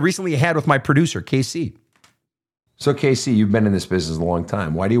conversation I recently had with my producer, KC. So KC, you've been in this business a long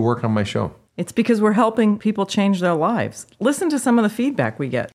time. Why do you work on my show? It's because we're helping people change their lives. Listen to some of the feedback we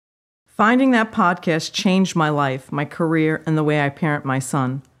get. Finding that podcast changed my life, my career, and the way I parent my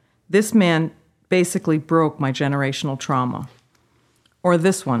son. This man basically broke my generational trauma. Or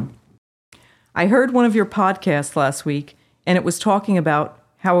this one. I heard one of your podcasts last week, and it was talking about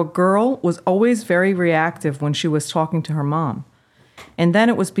how a girl was always very reactive when she was talking to her mom. And then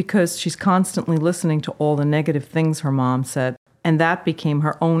it was because she's constantly listening to all the negative things her mom said, and that became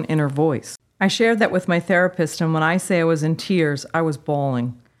her own inner voice. I shared that with my therapist, and when I say I was in tears, I was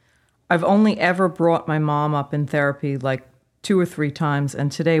bawling. I've only ever brought my mom up in therapy like 2 or 3 times, and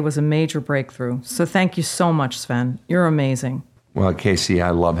today was a major breakthrough. So thank you so much, Sven. You're amazing. Well, Casey, I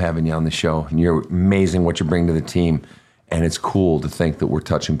love having you on the show, and you're amazing what you bring to the team, and it's cool to think that we're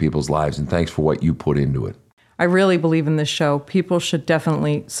touching people's lives, and thanks for what you put into it. I really believe in this show. People should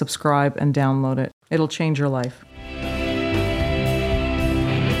definitely subscribe and download it. It'll change your life.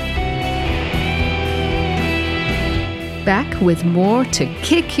 Back with more to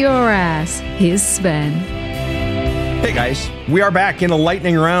kick your ass. Here's Sven. Hey guys, we are back in a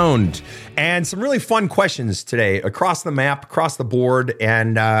lightning round and some really fun questions today across the map, across the board.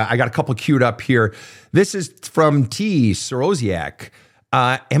 And I got a couple queued up here. This is from T. Soroziak.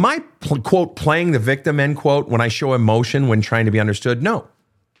 Am I, quote, playing the victim, end quote, when I show emotion when trying to be understood? No.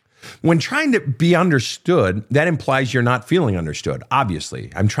 When trying to be understood, that implies you're not feeling understood,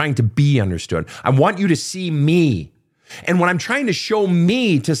 obviously. I'm trying to be understood. I want you to see me. And when I'm trying to show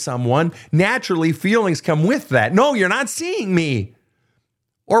me to someone, naturally feelings come with that. No, you're not seeing me.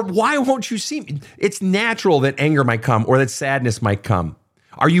 Or why won't you see me? It's natural that anger might come or that sadness might come.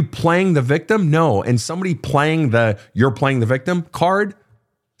 Are you playing the victim? No. And somebody playing the you're playing the victim card,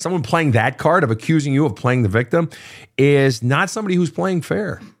 someone playing that card of accusing you of playing the victim is not somebody who's playing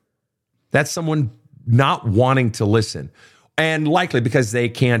fair. That's someone not wanting to listen. And likely because they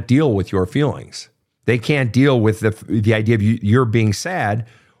can't deal with your feelings. They can't deal with the idea of you're being sad,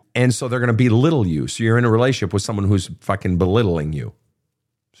 and so they're going to belittle you. So you're in a relationship with someone who's fucking belittling you.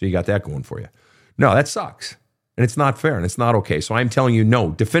 So you got that going for you. No, that sucks. And it's not fair, and it's not okay. So I'm telling you,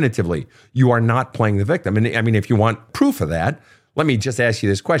 no, definitively, you are not playing the victim. And I mean, if you want proof of that, let me just ask you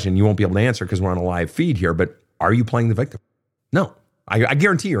this question. You won't be able to answer because we're on a live feed here, but are you playing the victim? No. I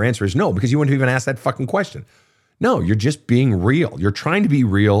guarantee your answer is no, because you wouldn't even ask that fucking question. No, you're just being real. You're trying to be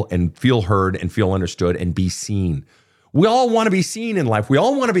real and feel heard and feel understood and be seen. We all want to be seen in life. We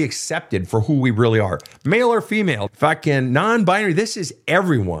all want to be accepted for who we really are. Male or female, fucking non-binary. This is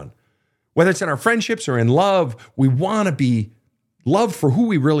everyone. Whether it's in our friendships or in love, we want to be loved for who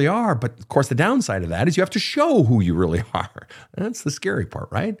we really are. But of course, the downside of that is you have to show who you really are. That's the scary part,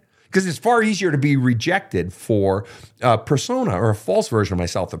 right? Because it's far easier to be rejected for a persona or a false version of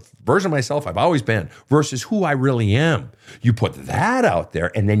myself, the version of myself I've always been, versus who I really am. You put that out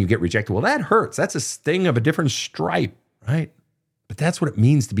there and then you get rejected. Well, that hurts. That's a sting of a different stripe, right? But that's what it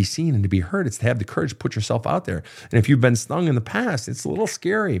means to be seen and to be heard. It's to have the courage to put yourself out there. And if you've been stung in the past, it's a little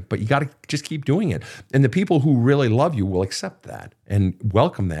scary, but you got to just keep doing it. And the people who really love you will accept that and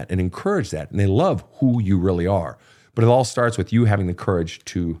welcome that and encourage that. And they love who you really are. But it all starts with you having the courage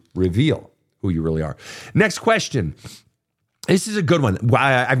to reveal who you really are. Next question. This is a good one.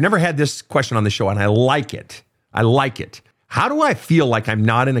 I've never had this question on the show, and I like it. I like it. How do I feel like I'm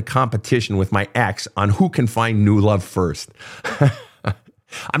not in a competition with my ex on who can find new love first?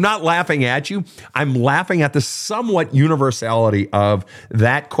 I'm not laughing at you. I'm laughing at the somewhat universality of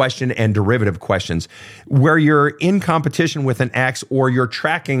that question and derivative questions where you're in competition with an ex or you're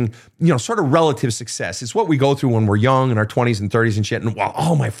tracking, sort of relative success. It's what we go through when we're young in our 20s and 30s and shit. And well,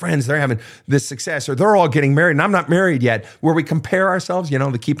 all my friends, they're having this success or they're all getting married and I'm not married yet, where we compare ourselves,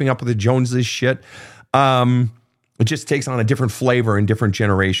 the keeping up with the Joneses shit. It just takes on a different flavor in different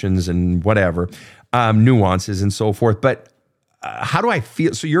generations and whatever, nuances and so forth. But how do I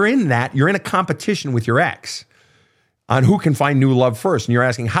feel? So you're in a competition with your ex on who can find new love first. And you're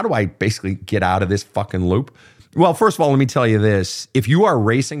asking, how do I basically get out of this fucking loop? Well, first of all, let me tell you this. If you are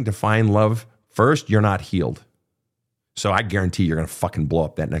racing to find love first, you're not healed. So I guarantee you're going to fucking blow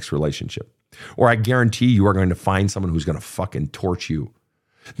up that next relationship. Or I guarantee you are going to find someone who's going to fucking torch you.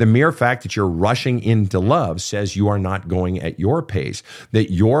 The mere fact that you're rushing into love says you are not going at your pace,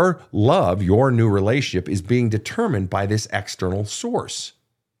 that your love, your new relationship is being determined by this external source,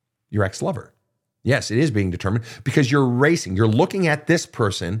 your ex-lover. Yes, it is being determined because you're racing. You're looking at this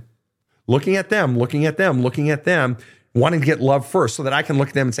person, looking at them, wanting to get love first so that I can look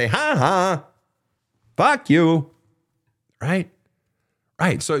at them and say, fuck you, right?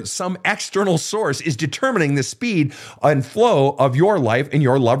 Right. So some external source is determining the speed and flow of your life and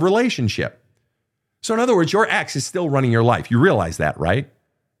your love relationship. So in other words, your ex is still running your life. You realize that, right?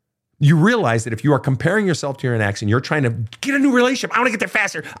 You realize that if you are comparing yourself to your ex and you're trying to get a new relationship, I want to get there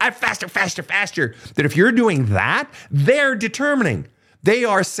faster, faster, that if you're doing that, they're determining. They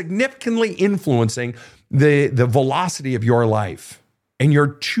are significantly influencing the velocity of your life. And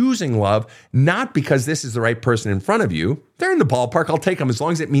you're choosing love not because this is the right person in front of you. They're in the ballpark. I'll take them as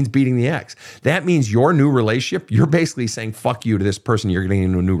long as it means beating the ex. That means your new relationship, you're basically saying fuck you to this person you're getting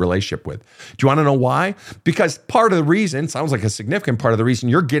into a new relationship with. Do you want to know why? Because part of the reason, sounds like a significant part of the reason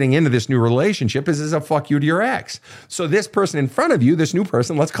you're getting into this new relationship is as a fuck you to your ex. So this person in front of you, this new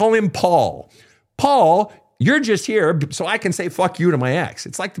person, let's call him Paul. Paul, you're just here so I can say fuck you to my ex.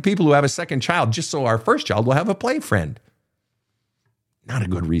 It's like the people who have a second child just so our first child will have a play friend. Not a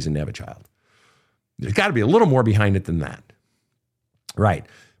good reason to have a child. There's got to be a little more behind it than that. Right.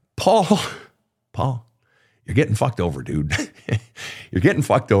 Paul, you're getting fucked over, dude. You're getting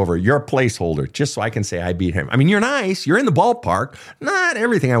fucked over. You're a placeholder just so I can say I beat him. I mean, you're nice. You're in the ballpark. Not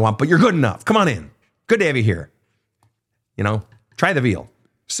everything I want, but you're good enough. Come on in. Good to have you here. Try the veal.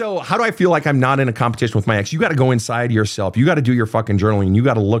 So how do I feel like I'm not in a competition with my ex? You got to go inside yourself. You got to do your fucking journaling. You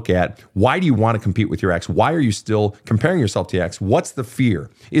got to look at, why do you want to compete with your ex? Why are you still comparing yourself to the ex? What's the fear?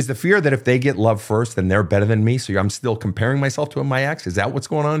 Is the fear that if they get love first, then they're better than me? So I'm still comparing myself to my ex? Is that what's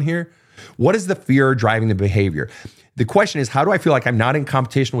going on here? What is the fear driving the behavior? The question is, how do I feel like I'm not in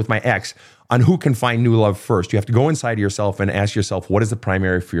competition with my ex on who can find new love first? You have to go inside yourself and ask yourself, what is the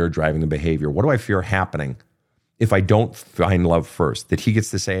primary fear driving the behavior? What do I fear happening if I don't find love first? That he gets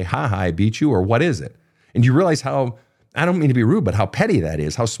to say, I beat you, or what is it? And you realize how, I don't mean to be rude, but how petty that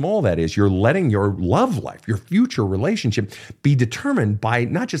is, how small that is. You're letting your love life, your future relationship be determined by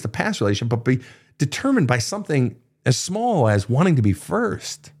not just a past relationship, but be determined by something as small as wanting to be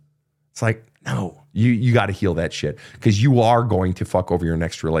first. It's like, no, you got to heal that shit, because you are going to fuck over your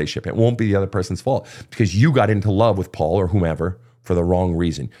next relationship. It won't be the other person's fault, because you got into love with Paul or whomever for the wrong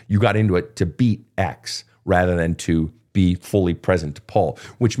reason. You got into it to beat X rather than to be fully present to Paul,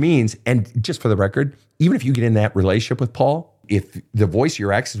 which means, and just for the record, even if you get in that relationship with Paul, if the voice of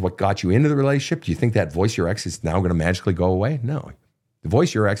your ex is what got you into the relationship, do you think that voice of your ex is now going to magically go away? No. The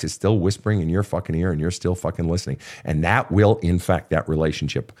voice of your ex is still whispering in your fucking ear, and you're still fucking listening. And that will infect that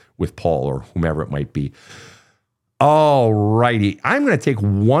relationship with Paul or whomever it might be. All righty. I'm going to take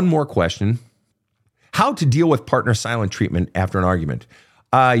one more question. How to deal with partner silent treatment after an argument.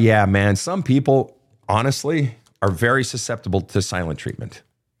 Yeah, man, some people honestly are very susceptible to silent treatment.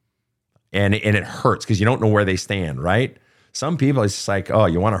 And it hurts because you don't know where they stand, right? Some people, it's just like, oh,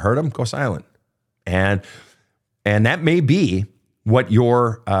 you want to hurt them? Go silent. And that may be what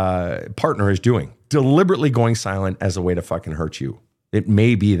your partner is doing, deliberately going silent as a way to fucking hurt you. It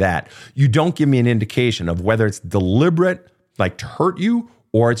may be that. You don't give me an indication of whether it's deliberate, like to hurt you,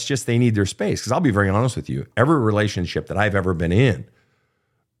 or it's just they need their space. Because I'll be very honest with you. Every relationship that I've ever been in,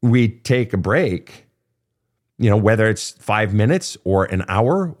 we take a break, whether it's 5 minutes or an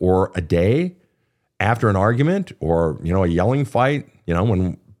hour or a day after an argument or, a yelling fight,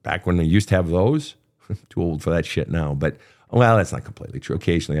 back when they used to have those. Too old for that shit now. But, well, that's not completely true.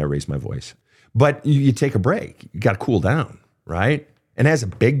 Occasionally I raise my voice. But you take a break. You got to cool down, right? And as a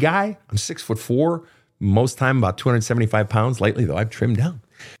big guy, I'm 6'4", most time about 275 pounds. Lately, though, I've trimmed down.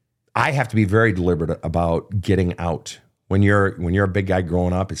 I have to be very deliberate about getting out. When you're a big guy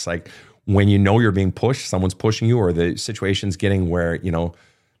growing up, it's like when you know you're being pushed, someone's pushing you, or the situation's getting where,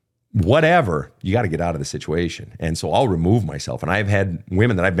 whatever, you got to get out of the situation. And so I'll remove myself. And I've had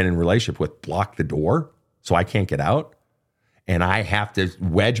women that I've been in a relationship with block the door so I can't get out. And I have to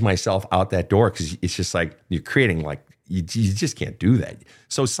wedge myself out that door because it's just like you're creating you just can't do that.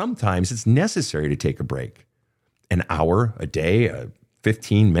 So sometimes it's necessary to take a break, an hour, a day,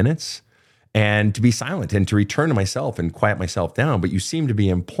 15 minutes, and to be silent and to return to myself and quiet myself down. But you seem to be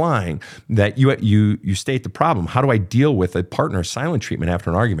implying that you state the problem. How do I deal with a partner silent treatment after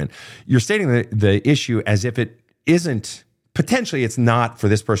an argument? You're stating the issue as if it isn't, potentially it's not for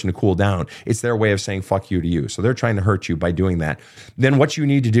this person to cool down. It's their way of saying fuck you to you. So they're trying to hurt you by doing that. Then what you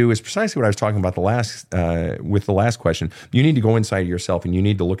need to do is precisely what I was talking about with the last question. You need to go inside yourself and you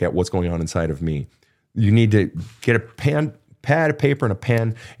need to look at what's going on inside of me. You need to get a pad of paper and a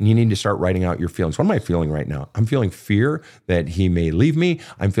pen, and you need to start writing out your feelings. What am I feeling right now? I'm feeling fear that he may leave me.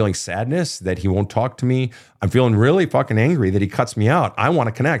 I'm feeling sadness that he won't talk to me. I'm feeling really fucking angry that he cuts me out. I want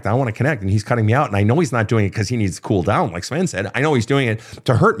to connect, and he's cutting me out. And I know he's not doing it because he needs to cool down, like Sven said. I know he's doing it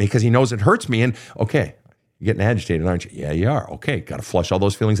to hurt me because he knows it hurts me. And okay, you're getting agitated, aren't you? Yeah, you are. Okay, got to flush all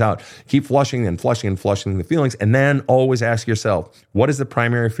those feelings out. Keep flushing and flushing and flushing the feelings. And then always ask yourself, what is the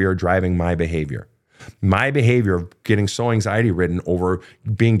primary fear driving my behavior? my behavior of getting so anxiety ridden over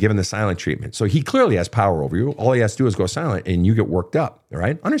being given the silent treatment. So he clearly has power over you. All he has to do is go silent and you get worked up, all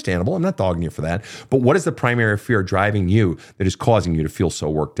right? Understandable. I'm not dogging you for that. But what is the primary fear driving you that is causing you to feel so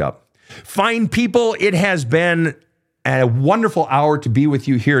worked up? Fine people, it has been a wonderful hour to be with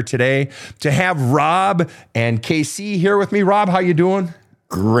you here today, to have Rob and KC here with me. Rob, how you doing?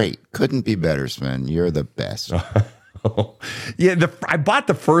 Great. Couldn't be better, Sven. You're the best. Yeah, I bought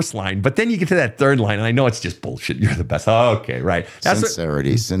the first line, but then you get to that third line, and I know it's just bullshit. You're the best. Okay, right.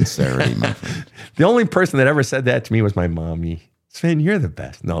 Sincerity, my friend. The only person that ever said that to me was my mommy. Sven, you're the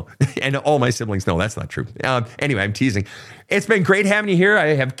best. No, and all my siblings know that's not true. Anyway, I'm teasing. It's been great having you here.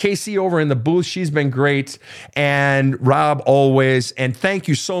 I have Casey over in the booth. She's been great. And Rob always. And thank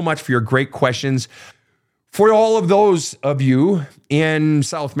you so much for your great questions. For all of those of you in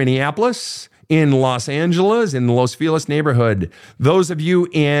South Minneapolis, in Los Angeles, in the Los Feliz neighborhood, those of you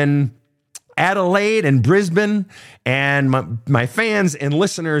in Adelaide and Brisbane, and my fans and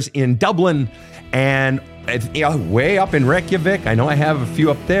listeners in Dublin, and way up in Reykjavik. I know I have a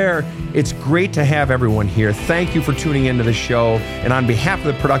few up there. It's great to have everyone here. Thank you for tuning into the show. And on behalf of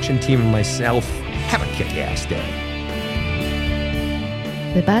the production team and myself, have a kick-ass day.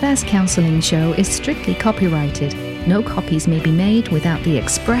 The Badass Counseling Show is strictly copyrighted. No copies may be made without the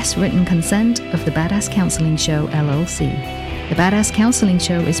express written consent of the Badass Counseling Show, LLC. The Badass Counseling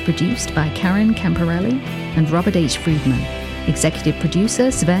Show is produced by Karen Camparelli and Robert H. Friedman. Executive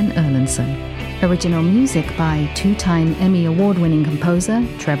producer Sven Erlandson. Original music by two-time Emmy Award-winning composer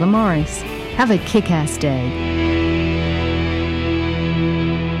Trevor Morris. Have a kick-ass day.